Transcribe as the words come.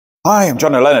Hi, I'm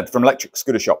Jonno Leonard from Electric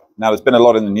Scooter Shop. Now, there's been a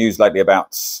lot in the news lately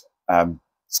about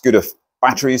scooter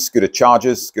batteries, scooter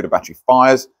chargers, scooter battery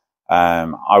fires.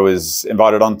 I was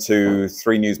invited on to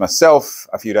 3 News myself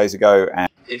a few days ago. And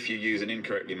if you use an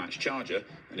incorrectly matched charger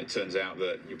and it turns out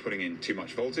that you're putting in too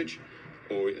much voltage,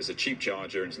 or it's a cheap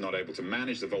charger and it's not able to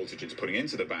manage the voltage it's putting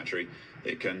into the battery,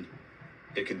 it can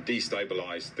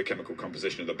destabilize the chemical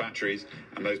composition of the batteries,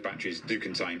 and those batteries do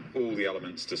contain all the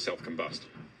elements to self-combust.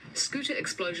 Scooter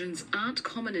explosions aren't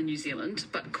common in New Zealand,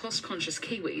 but cost-conscious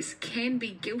Kiwis can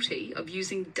be guilty of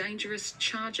using dangerous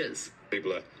chargers.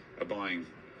 People are buying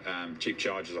cheap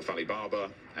chargers off Alibaba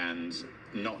and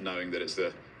not knowing that it's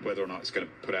whether or not it's going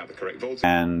to put out the correct voltage.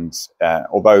 And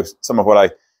although some of what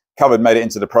I covered made it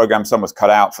into the program, some was cut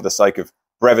out for the sake of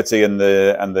brevity and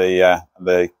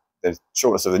the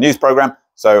shortness of the news program.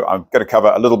 So I'm going to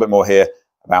cover a little bit more here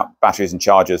about batteries and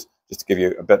chargers, just to give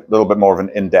you a little bit more of an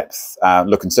in-depth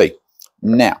look and see.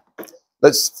 Now,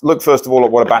 let's look first of all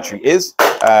at what a battery is.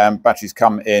 Batteries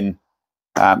come in,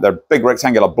 they're a big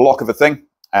rectangular block of a thing.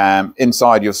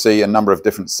 Inside you'll see a number of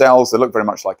different cells. They look very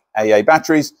much like AA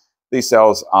batteries. These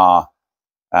cells are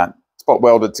spot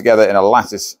welded together in a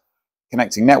lattice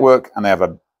connecting network, and they have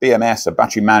a BMS, a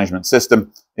battery management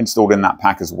system, installed in that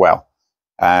pack as well.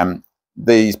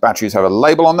 These batteries have a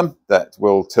label on them that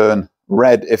will turn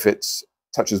red if it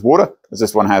touches water, as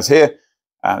this one has here.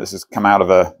 This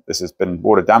has been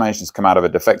water damaged. It's come out of a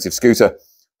defective scooter.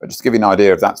 But just to give you an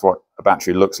idea if that's what a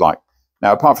battery looks like.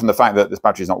 Now, apart from the fact that this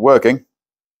battery is not working,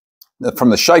 from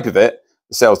the shape of it,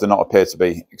 the cells do not appear to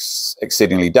be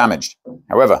exceedingly damaged.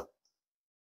 However,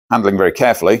 handling very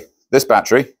carefully, this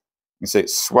battery, you can see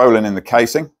it's swollen in the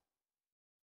casing,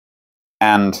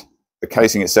 and the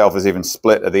casing itself is even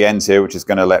split at the ends here, which is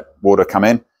going to let water come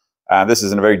in. This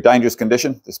is in a very dangerous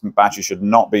condition. This battery should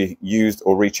not be used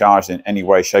or recharged in any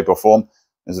way, shape or form.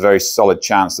 There's a very solid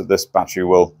chance that this battery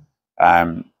will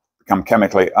become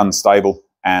chemically unstable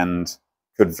and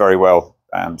could very well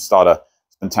start a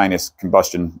spontaneous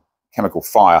combustion chemical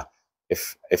fire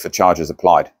if a charge is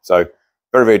applied. So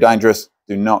very, very dangerous.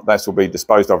 This will be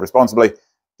disposed of responsibly.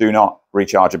 Do not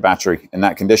recharge a battery in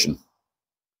that condition.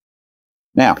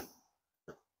 Now,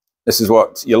 this is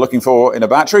what you're looking for in a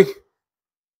battery.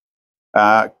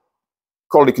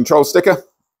 Quality control sticker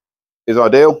is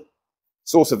ideal.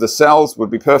 Source of the cells would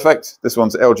be perfect. This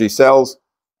one's LG cells.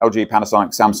 LG,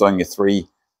 Panasonic, Samsung, your 3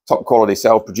 top quality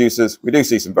cell producers. We do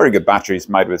see some very good batteries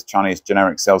made with Chinese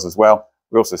generic cells as well.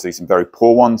 We also see some very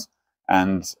poor ones.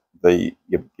 And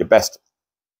your best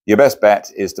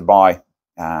bet is to buy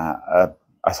a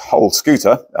whole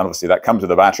scooter, and obviously that comes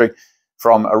with a battery,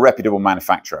 from a reputable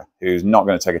manufacturer who's not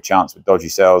going to take a chance with dodgy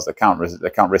cells. They can't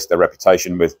risk their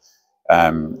reputation with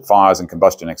fires and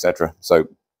combustion, etc. So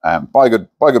buy a good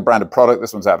branded product.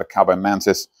 This one's out of a carbon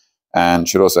mantis and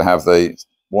should also have the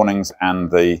warnings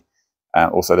and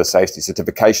also the safety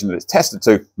certification that it's tested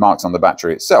to marks on the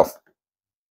battery itself.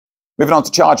 Moving on to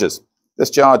chargers.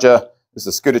 This is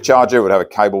a scooter charger. It would have a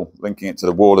cable linking it to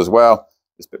the wall as well.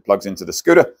 This bit plugs into the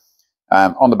scooter.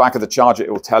 On the back of the charger,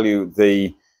 it will tell you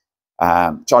the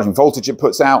charging voltage it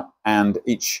puts out, and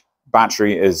each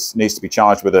battery needs to be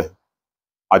charged with a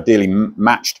ideally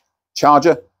matched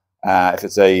charger.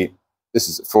 This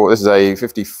is a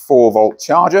 54 volt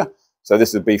charger, so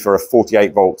this would be for a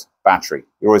 48 volt battery.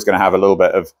 You're always going to have a little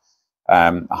bit of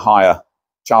a higher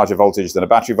charger voltage than a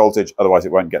battery voltage, otherwise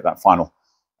it won't get that final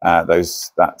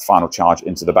charge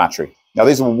into the battery. Now,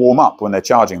 these will warm up when they're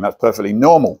charging. That's perfectly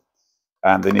normal.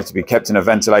 They need to be kept in a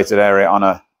ventilated area on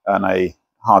a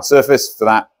hard surface with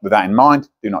that in mind.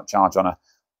 Do not charge on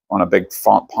a big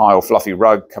pile fluffy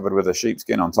rug covered with a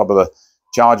sheepskin on top of the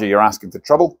charger. You're asking for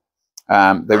trouble.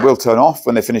 They will turn off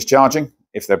when they finish charging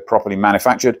if they're properly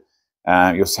manufactured.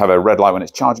 You'll have a red light when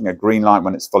it's charging, a green light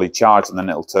when it's fully charged, and then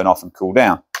it'll turn off and cool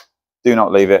down. Do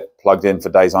not leave it plugged in for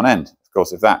days on end. Of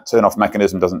course, if that turn off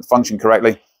mechanism doesn't function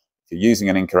correctly, if you're using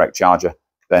an incorrect charger,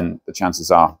 then the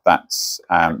chances are that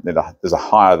there's a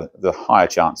higher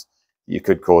chance you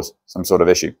could cause some sort of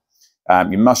issue.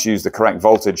 You must use the correct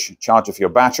voltage charger for your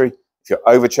battery. If you're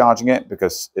overcharging it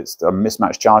because it's a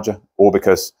mismatched charger, or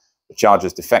because the charger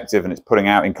is defective and it's putting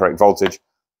out incorrect voltage,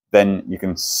 then you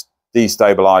can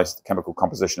destabilize the chemical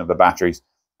composition of the batteries,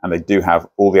 and they do have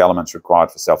all the elements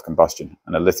required for self-combustion.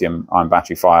 And a lithium-ion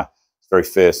battery fire is very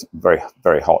fierce, very,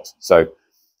 very hot. So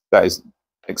that is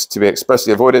to be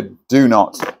expressly avoided. Do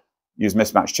not use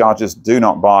mismatched chargers. Do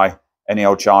not buy any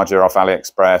old charger off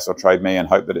AliExpress or Trade Me and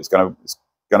hope that it's going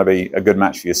to be a good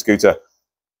match for your scooter.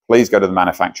 Please go to the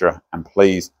manufacturer and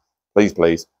please, please,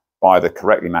 please buy the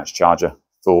correctly matched charger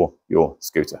for your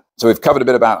scooter. So we've covered a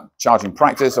bit about charging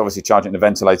practice, obviously charging in a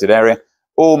ventilated area.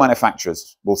 all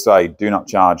manufacturers will say, do not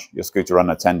charge your scooter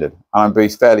unattended. And I'd be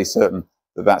fairly certain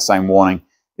that that same warning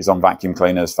is on vacuum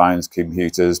cleaners, phones,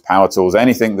 computers, power tools,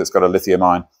 anything that's got a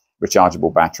lithium-ion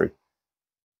rechargeable battery.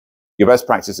 Your best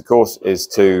practice, of course, is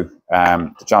to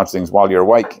charge things while you're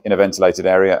awake in a ventilated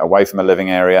area, away from a living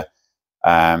area,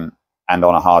 and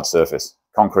on a hard surface.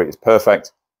 Concrete is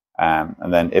perfect.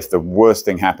 And then if the worst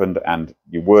thing happened and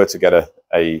you were to get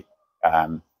a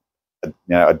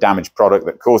damaged product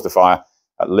that caused a fire,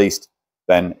 at least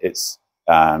then it's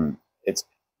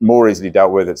more easily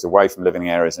dealt with. It's away from living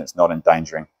areas and it's not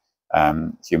endangering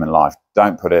human life.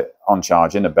 Don't put it on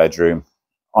charge in a bedroom,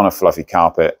 on a fluffy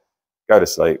carpet. Go to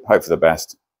sleep, hope for the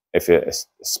best,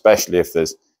 especially if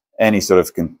there's any sort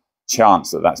of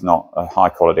chance that that's not a high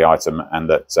quality item and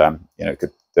that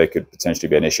there could potentially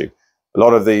be an issue. A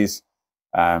lot of these,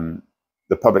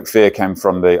 the public fear came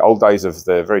from the old days of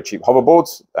the very cheap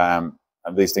hoverboards, and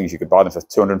these things you could buy them for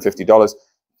 $250. You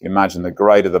can imagine the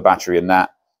grade of the battery in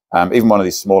that. Even one of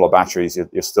these smaller batteries,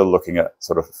 you're still looking at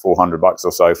sort of $400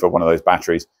 or so for one of those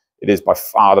batteries. It is by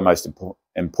far the most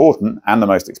important and the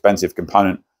most expensive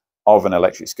component of an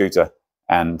electric scooter.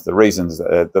 And the reasons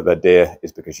that they're dear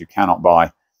is because you cannot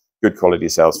buy good quality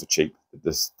cells for cheap.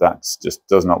 That just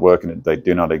does not work, and they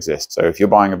do not exist. So if you're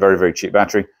buying a very, very cheap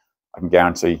battery, I can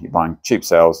guarantee you're buying cheap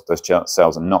cells. Those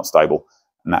cells are not stable,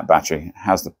 and that battery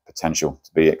has the potential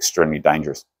to be extremely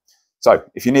dangerous. So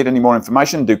if you need any more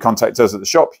information, do contact us at the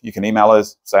shop. You can email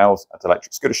us,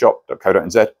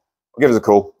 sales@electricscootershop.co.nz, or give us a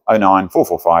call, 09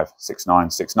 445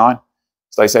 6969.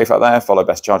 Stay safe out there, follow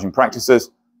best charging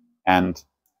practices, and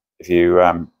if you,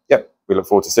 we look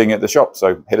forward to seeing you at the shop.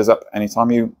 So hit us up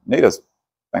anytime you need us.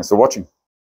 Thanks for watching.